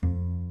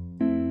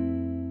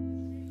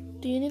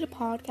Do you need a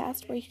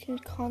podcast where you can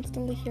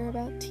constantly hear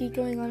about tea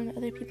going on in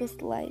other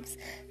people's lives,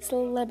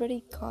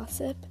 celebrity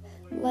gossip,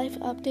 life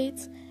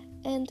updates,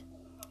 and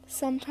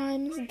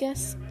sometimes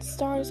guest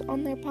stars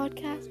on their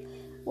podcast?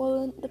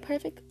 Well, the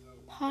perfect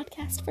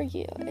podcast for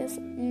you is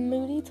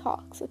Moody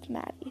Talks with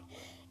Maddie.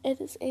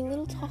 It is a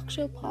little talk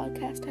show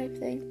podcast type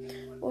thing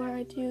where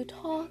I do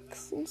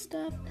talks and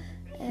stuff.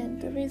 And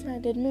the reason I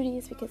did Moody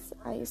is because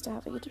I used to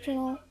have a YouTube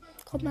channel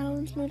called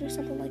Madeline's Mood or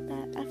something like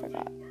that. I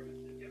forgot.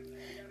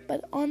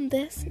 But on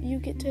this, you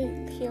get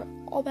to hear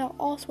about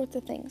all sorts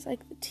of things,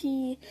 like the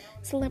tea,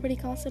 celebrity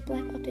gossip,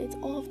 life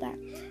updates, all of that.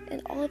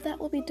 And all of that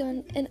will be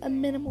done in a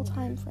minimal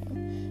time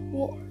frame.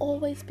 We'll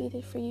always be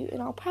there for you,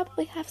 and I'll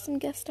probably have some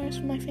guest stars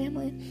from my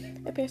family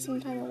appear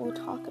sometime, and we'll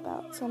talk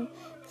about some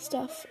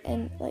stuff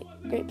and, like,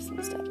 grapes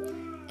and stuff.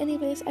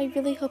 Anyways, I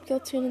really hope you'll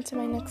tune into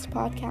my next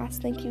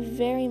podcast. Thank you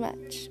very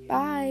much.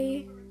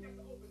 Bye!